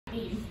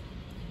name.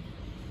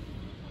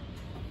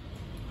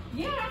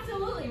 Yeah,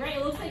 absolutely, right?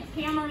 It looks like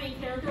Cam, our main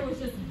character, was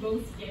just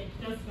ghosted.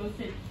 If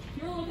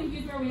you're a little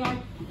confused where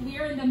we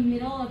are in the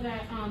middle of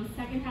that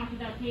second half of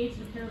that page,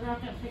 the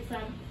paragraph that picks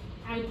up,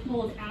 I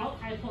pulled out.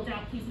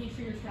 Please make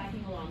sure you're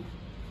tracking along.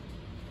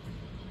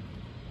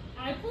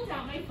 I pulled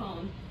out my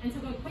phone and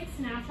took a quick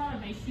snapshot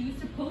of my shoes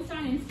to post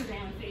on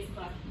Instagram and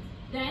Facebook.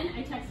 Then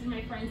I texted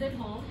my friends at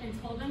home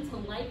and told them to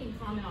like and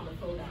comment on the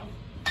photo.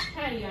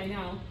 Petty, I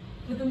know.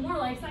 But the more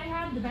likes I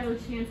had, the better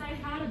chance I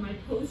had of my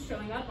post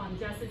showing up on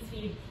Jess's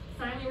feed.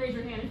 Silently raise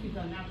your hand if you've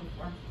done that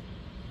before.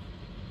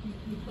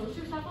 You post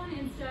your stuff on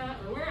Insta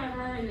or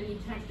wherever, and then you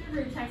text your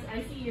group text,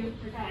 I see you,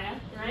 Rakaya,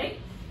 right?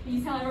 And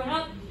you tell everyone,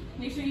 oh,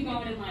 make sure you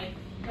go in and like.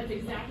 That's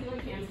exactly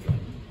what Cam's doing.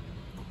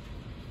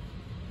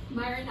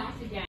 Myron knocked again.